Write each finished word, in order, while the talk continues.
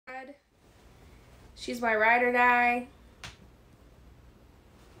She's my ride or die.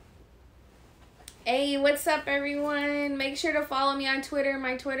 Hey, what's up, everyone? Make sure to follow me on Twitter.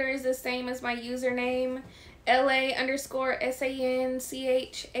 My Twitter is the same as my username, LA_SANCHAA.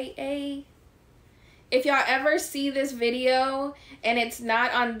 If y'all ever see this video and it's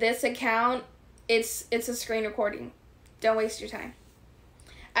not on this account, it's a screen recording. Don't waste your time.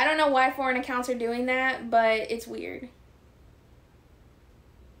 I don't know why foreign accounts are doing that, but it's weird.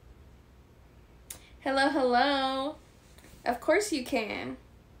 Hello, hello. Of course you can.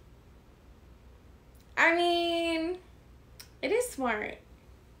 I mean, it is smart.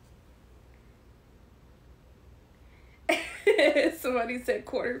 Somebody said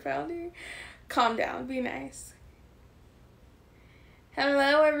quarter pounder. Calm down, be nice.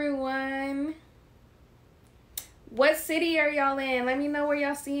 Hello, everyone. What city are y'all in? Let me know where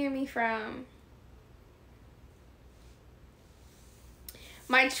y'all seeing me from.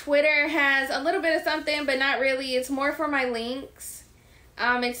 My Twitter has a little bit of something, but not really. It's more for my links.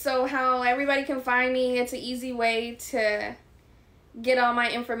 It's so how everybody can find me. It's an easy way to get all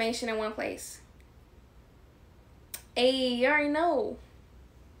my information in one place. Hey, you already know.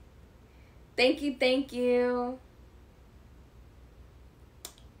 Thank you, thank you.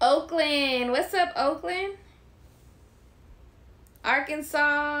 Oakland. What's up, Oakland?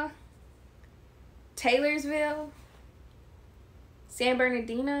 Arkansas. Taylorsville. San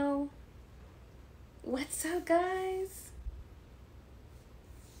Bernardino. What's up, guys?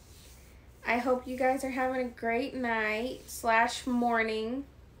 I hope you guys are having a great night / morning.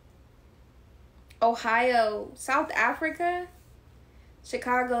 Ohio, South Africa,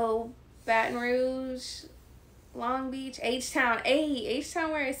 Chicago, Baton Rouge, Long Beach, H-Town. Hey,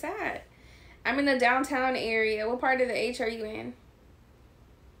 H-Town, where it's at? I'm in the downtown area. What part of the H are you in?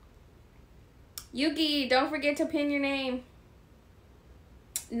 Yuki, don't forget to pin your name.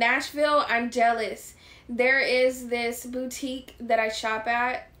 Nashville, I'm jealous. There is this boutique that I shop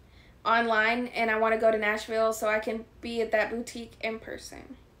at online, and I want to go to Nashville so I can be at that boutique in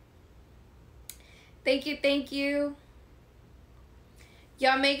person. Thank you, thank you.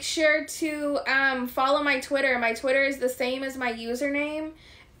 Y'all make sure to follow my Twitter. My Twitter is the same as my username,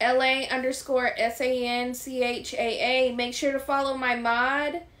 LA_SANCHAA. Make sure to follow my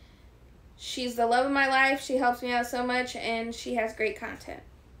mod. She's the love of my life. She helps me out so much, and she has great content.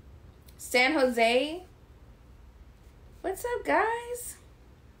 San Jose. What's up, guys?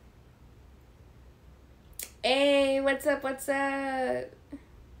 Hey, what's up, what's up?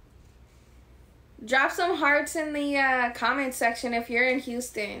 Drop some hearts in the comment section if you're in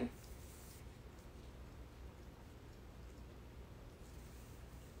Houston.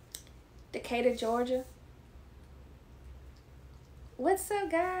 Decatur, Georgia. What's up,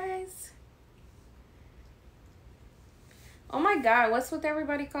 guys? Oh my God, what's with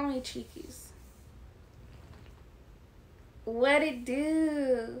everybody calling me cheekies? What it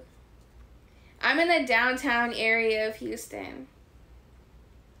do? I'm in the downtown area of Houston.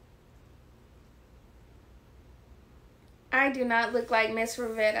 I do not look like Miss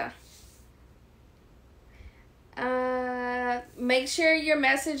Rivera. Make sure you're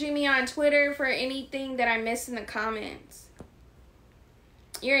messaging me on Twitter for anything that I missed in the comments.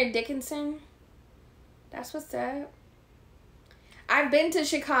 You're in Dickinson? That's what's up. I've been to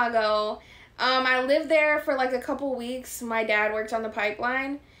Chicago. I lived there for like a couple weeks. My dad worked on the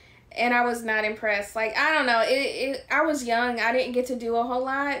pipeline. And I was not impressed. Like, I don't know. I was young. I didn't get to do a whole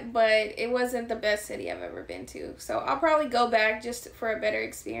lot. But it wasn't the best city I've ever been to. So I'll probably go back just for a better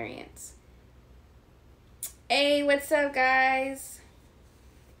experience. Hey, what's up, guys?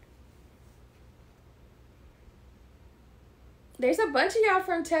 There's a bunch of y'all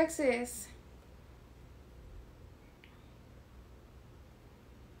from Texas.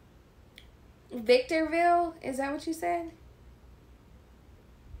 Victorville? Is that what you said?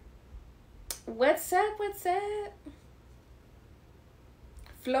 What's up? What's up?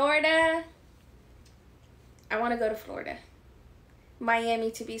 Florida. I want to go to Florida.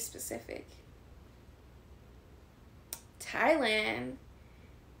 Miami, to be specific. Thailand.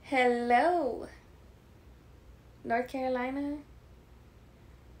 Hello. North Carolina.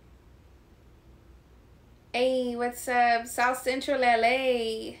 Hey, what's up? South Central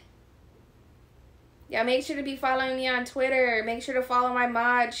LA. Y'all make sure to be following me on Twitter. Make sure to follow my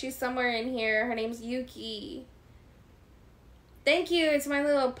mod. She's somewhere in here. Her name's Yuki. Thank you. It's my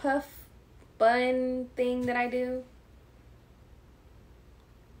little puff bun thing that I do.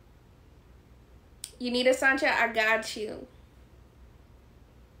 You need a Sancha? I got you.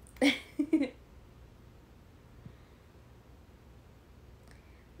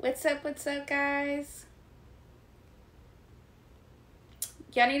 What's up, guys?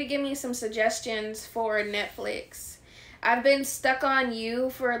 Y'all need to give me some suggestions for Netflix. I've been stuck on You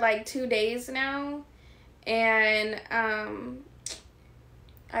for like 2 days now. And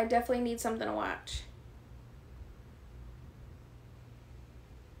I definitely need something to watch.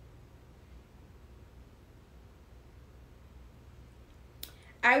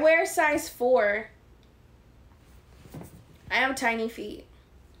 I wear size 4. I have tiny feet.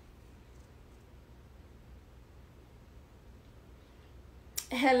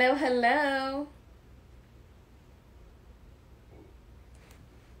 Hello, hello.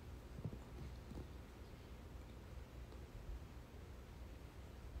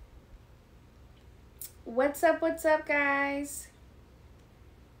 What's up, guys?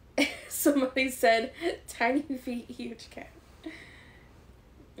 Somebody said, tiny feet, huge cat.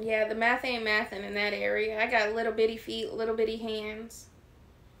 Yeah, the math ain't mathin' in that area. I got little bitty feet, little bitty hands.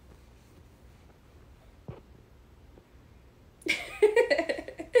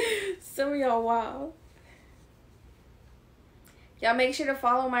 Some of y'all wild. Y'all make sure to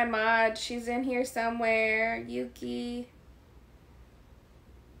follow my mod. She's in here somewhere. Yuki.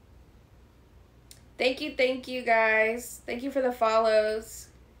 Thank you guys. Thank you for the follows.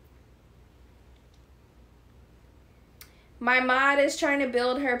 My mod is trying to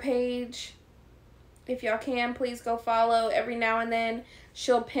build her page. If y'all can, please go follow. Every now and then,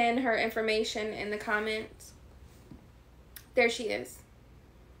 she'll pin her information in the comments. There she is.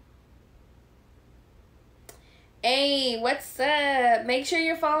 Hey, what's up? Make sure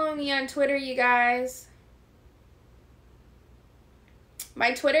you're following me on Twitter, you guys.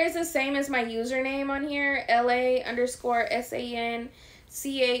 My Twitter is the same as my username on here,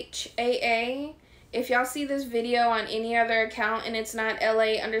 LA_SANCHAA. If y'all see this video on any other account and it's not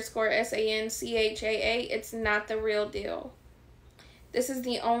LA_SANCHAA, it's not the real deal. This is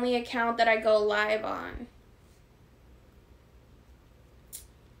the only account that I go live on.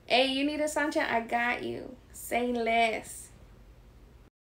 Hey, you need a Sancha? I got you. Say less.